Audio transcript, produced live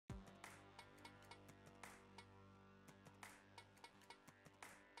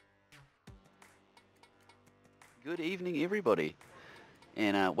Good evening everybody,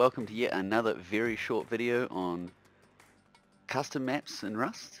 and welcome to yet another very short video on custom maps in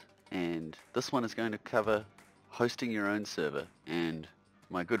Rust. And this one is going to cover hosting your own server, and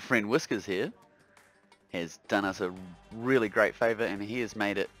my good friend Whiskers here has done us a really great favor, and he has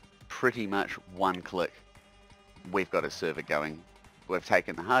made it pretty much one click. We've got a server going. We've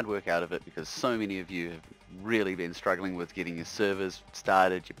taken the hard work out of it because so many of you have really been struggling with getting your servers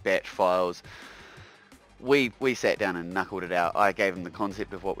started, your batch files. We sat down and knuckled it out. I gave him the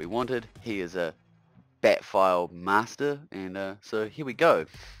concept of what we wanted. He is a bat file master, and so here we go.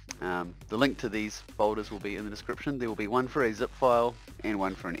 The link to these folders will be in the description. There will be one for a zip file and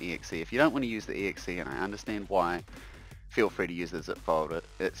one for an exe. If you don't want to use the exe, and I understand why, feel free to use the zip folder.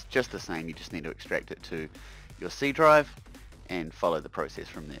 It's just the same. You just need to extract it to your C drive and follow the process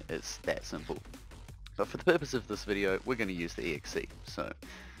from there. It's that simple. But for the purpose of this video, we're going to use the exe. So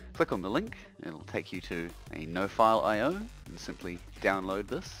click on the link, it'll take you to a no-file.io and simply download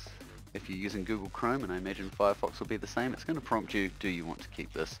this. If you're using Google Chrome, and I imagine Firefox will be the same, it's going to prompt you, do you want to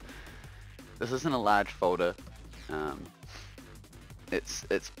keep this? This isn't a large folder. It's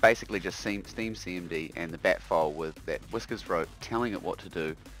basically just Steam CMD and the bat file with that Whiskers wrote telling it what to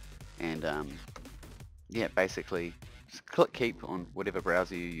do, and yeah, basically just click keep on whatever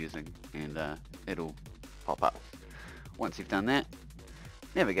browser you're using and it'll pop up. Once you've done that,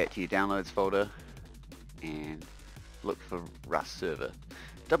 navigate to your downloads folder and look for Rust Server.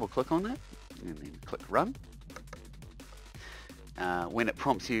 Double click on that and then click run. When it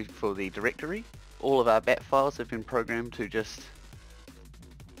prompts you for the directory, all of our bat files have been programmed to just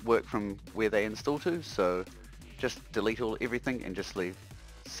work from where they install to, so just delete everything and just leave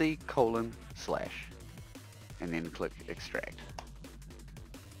C:/ and then click extract.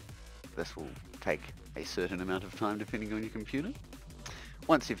 This will take a certain amount of time depending on your computer.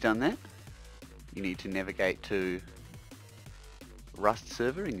 Once you've done that, you need to navigate to Rust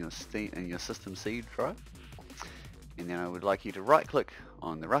Server in your System C drive, and then I would like you to right click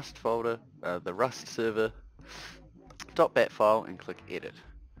on the Rust folder, the Rust Server .bat file, and click edit.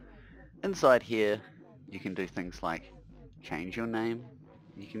 Inside here you can do things like change your name.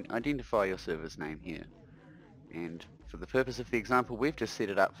 You can identify your server's name here, and for the purpose of the example, we've just set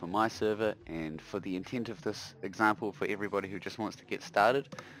it up for my server, and for the intent of this example, for everybody who just wants to get started,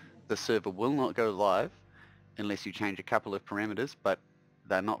 the server will not go live unless you change a couple of parameters, but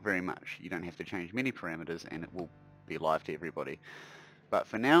they're not very much. You don't have to change many parameters and it will be live to everybody. But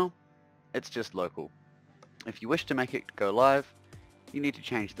for now, it's just local. If you wish to make it go live, you need to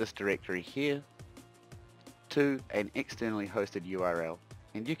change this directory here to an externally hosted URL,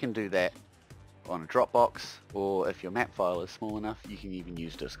 and you can do that on a Dropbox, or if your map file is small enough, you can even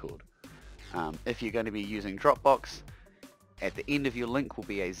use Discord. If you're going to be using Dropbox, at the end of your link will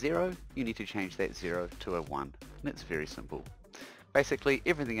be a 0. You need to change that 0 to a 1, and it's very simple. Basically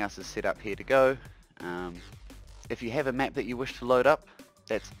everything else is set up here to go. If you have a map that you wish to load up,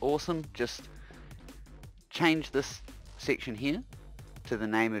 that's awesome. Just change this section here to the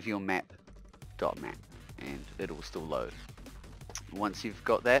name of your map.map and it will still load. Once you've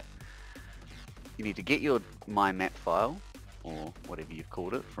got that, you need to get your my map file, or whatever you've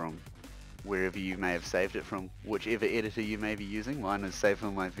called it, from wherever you may have saved it from, whichever editor you may be using. Mine is saved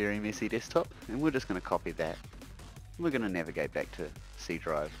on my very messy desktop, and we're just going to copy that. We're going to navigate back to C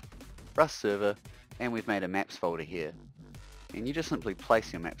drive, Rust Server, and we've made a maps folder here. And you just simply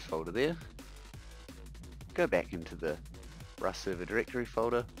place your maps folder there, go back into the Rust Server directory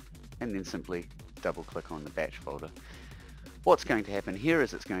folder, and then simply double click on the batch folder. What's going to happen here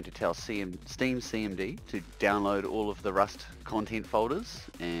is it's going to tell Steam CMD to download all of the Rust content folders,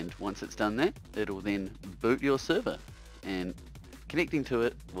 and once it's done that, it'll then boot your server. And connecting to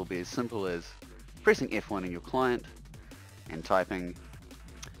it will be as simple as pressing F1 in your client and typing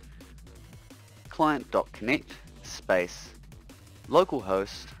client.connect space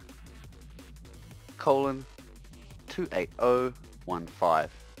localhost :28015,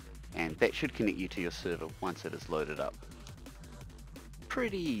 and that should connect you to your server once it is loaded up.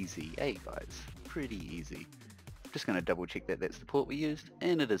 Pretty easy, eh guys? Pretty easy. Just going to double check that that's the port we used,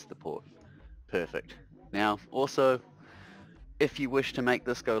 and it is the port. Perfect. Now also, if you wish to make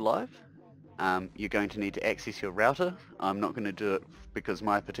this go live, you're going to need to access your router. I'm not going to do it because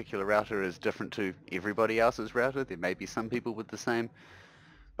my particular router is different to everybody else's router. There may be some people with the same,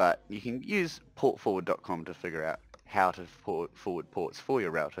 but you can use portforward.com to figure out how to forward ports for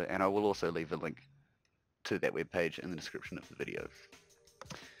your router, and I will also leave a link to that webpage in the description of the video.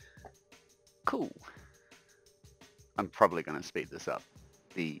 Cool. I'm probably going to speed this up.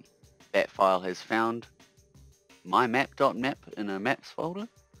 The bat file has found my map.map in a maps folder,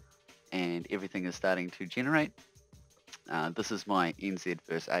 and everything is starting to generate. This is my NZ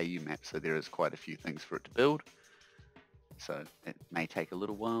versus AU map, so there is quite a few things for it to build. So it may take a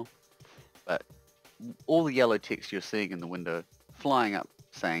little while, but all the yellow text you're seeing in the window flying up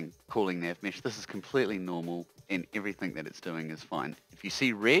saying calling nav mesh, this is completely normal and everything that it's doing is fine. If you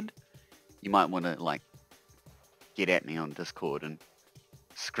see red, you might want to like get at me on Discord and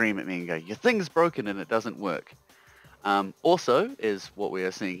scream at me and go, your thing's broken and it doesn't work. Also, is what we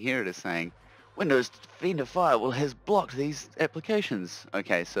are seeing here, it is saying Windows Defender Firewall has blocked these applications.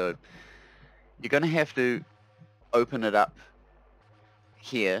 Okay, so you're going to have to open it up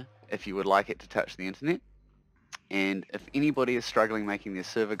here if you would like it to touch the internet. And if anybody is struggling making their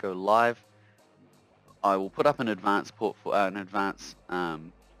server go live, I will put up an advanced port for an advanced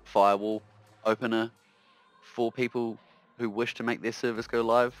firewall opener for people who wish to make their servers go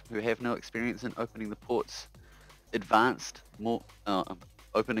live, who have no experience in opening the ports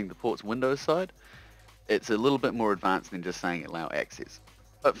opening the ports Windows side. It's a little bit more advanced than just saying allow access.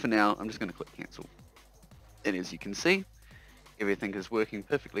 But for now, I'm just going to click cancel. And as you can see, everything is working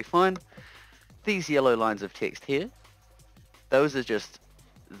perfectly fine. These yellow lines of text here, those are just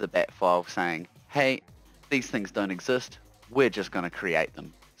the bat file saying, hey, these things don't exist, we're just going to create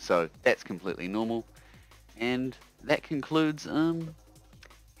them. So that's completely normal. And that concludes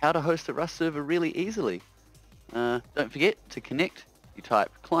how to host a Rust server really easily. Don't forget to connect. You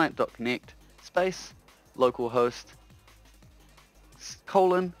type client.connect space localhost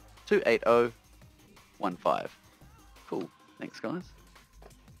colon 28015. Cool. Thanks guys.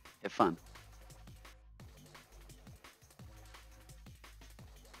 Have fun.